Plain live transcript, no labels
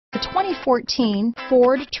The 2014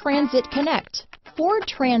 Ford Transit Connect. Ford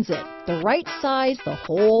Transit, the right size the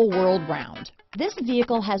whole world round. This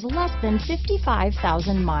vehicle has less than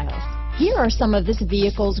 55,000 miles. Here are some of this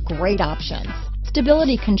vehicle's great options: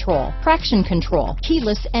 stability control, traction control,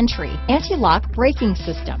 keyless entry, anti-lock braking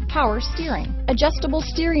system, power steering, adjustable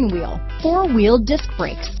steering wheel, four-wheel disc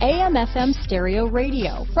brakes, AM/FM stereo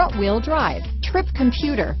radio, front-wheel drive, trip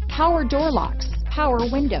computer, power door locks, power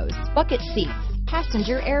windows, bucket seats,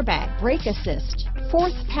 passenger airbag, brake assist,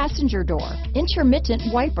 fourth passenger door, intermittent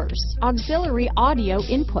wipers, auxiliary audio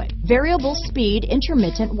input, variable speed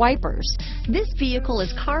intermittent wipers. This vehicle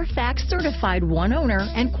is Carfax certified one owner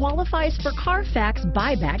and qualifies for Carfax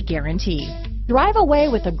buyback guarantee. Drive away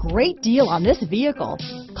with a great deal on this vehicle.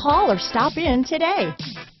 Call or stop in today.